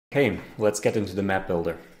Okay, let's get into the map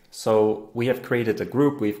builder. So we have created a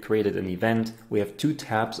group, we've created an event, we have two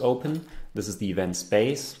tabs open. This is the event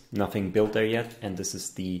space, nothing built there yet, and this is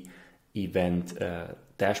the event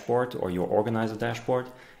dashboard or your organizer dashboard.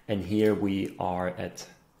 And here we are at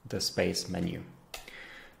the space menu.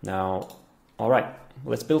 Now, all right,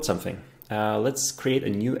 let's build something. Let's create a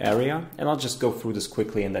new area, and I'll just go through this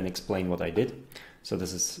quickly and then explain what I did. So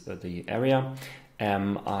this is the area.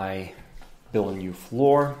 I build a new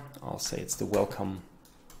floor. I'll say it's the welcome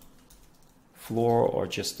floor or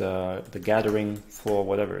just the gathering floor,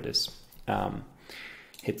 whatever it is.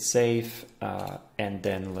 Hit save, and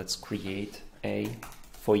then let's create a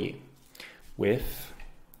foyer with,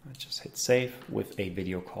 let's just hit save with a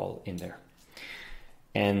video call in there.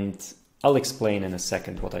 And I'll explain in a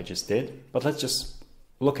second what I just did, but let's just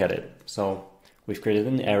look at it. So we've created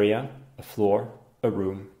an area, a floor, a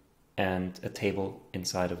room, and a table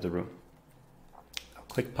inside of the room. I'll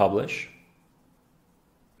click publish.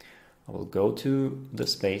 I will go to the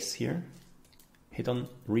space here, hit on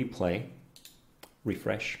replay,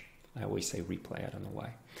 refresh. I always say replay, I don't know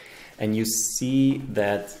why. And you see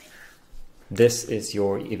that this is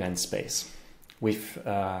your event space. We've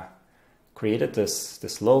created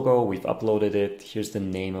this logo, we've uploaded it. Here's the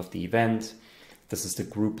name of the event. This is the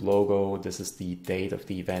group logo. This is the date of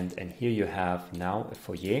the event. And here you have now a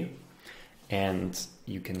foyer, and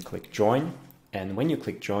you can click join. And when you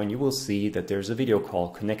click join, you will see that there's a video call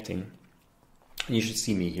connecting. And you should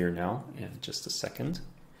see me here now in just a second.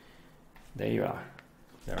 There you are.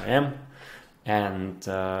 There I am. And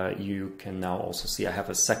you can now also see I have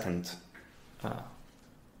a second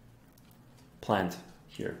plant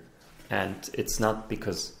here. And it's not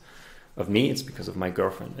because of me, it's because of my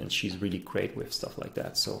girlfriend, and she's really great with stuff like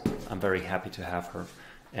that. So I'm very happy to have her,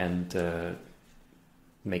 and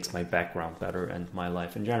makes my background better and my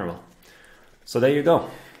life in general. So there you go.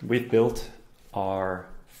 We've built our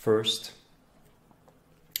first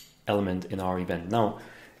element in our event. Now,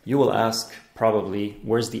 you will ask probably,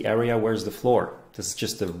 where's the area, where's the floor? This is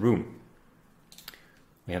just a room.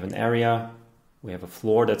 We have an area, we have a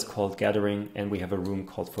floor that's called gathering, and we have a room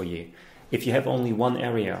called foyer. If you have only one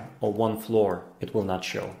area or one floor, it will not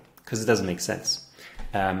show because it doesn't make sense.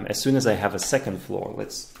 As soon as I have a second floor,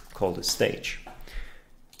 let's call this stage.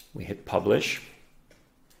 We hit publish.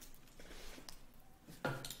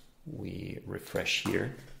 We refresh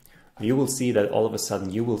here. You will see that all of a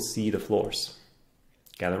sudden you will see the floors.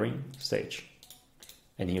 Gathering, stage.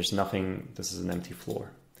 And here's nothing, this is an empty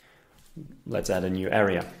floor. Let's add a new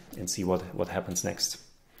area and see what happens next.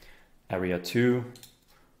 Area 2.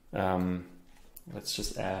 Let's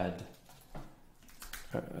just add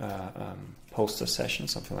poster session,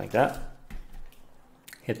 something like that.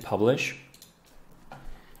 Hit publish.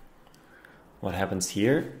 What happens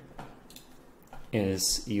here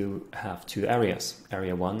is you have two areas,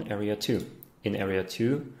 area 1, area 2. In area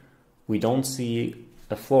 2, we don't see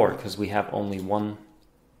a floor because we have only one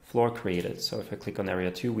floor created. So if I click on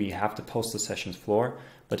area 2, we have the poster sessions floor,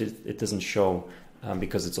 but it doesn't show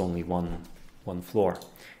because it's only one floor.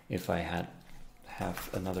 If I have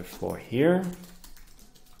another floor here,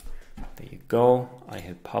 there you go. I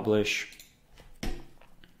hit publish.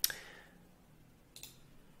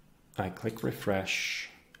 I click refresh,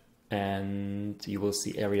 and you will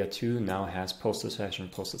see area 2 now has poster session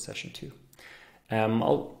 2.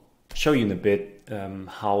 I'll show you in a bit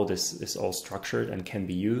how this is all structured and can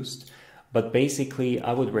be used. But basically,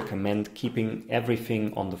 I would recommend keeping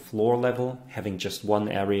everything on the floor level, having just one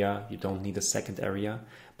area. You don't need a second area.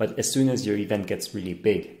 But as soon as your event gets really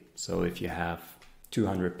big, so if you have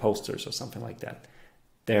 200 posters or something like that,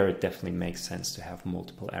 there it definitely makes sense to have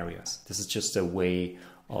multiple areas. This is just a way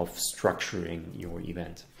of structuring your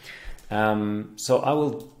event. So I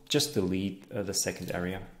will just delete the second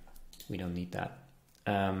area. We don't need that.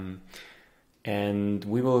 And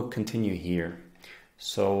we will continue here.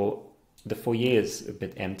 So the foyer is a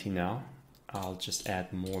bit empty now. I'll just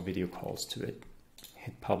add more video calls to it.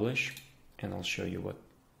 Hit publish, and I'll show you what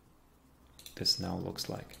this now looks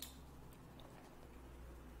like.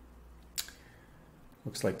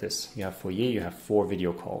 Looks like this. You have foyer, you have 4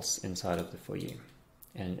 video calls inside of the foyer.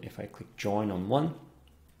 And if I click join on one,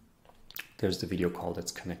 there's the video call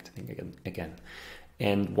that's connecting again.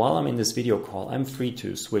 And while I'm in this video call, I'm free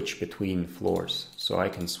to switch between floors. So I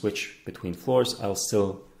can switch between floors, I'll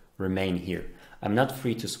still remain here. I'm not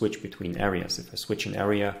free to switch between areas. If I switch an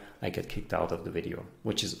area, I get kicked out of the video,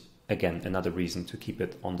 which is, again, another reason to keep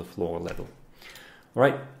it on the floor level. All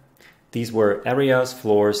right, these were areas,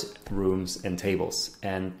 floors, rooms, and tables.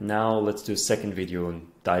 And now let's do a second video and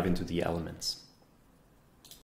dive into the elements.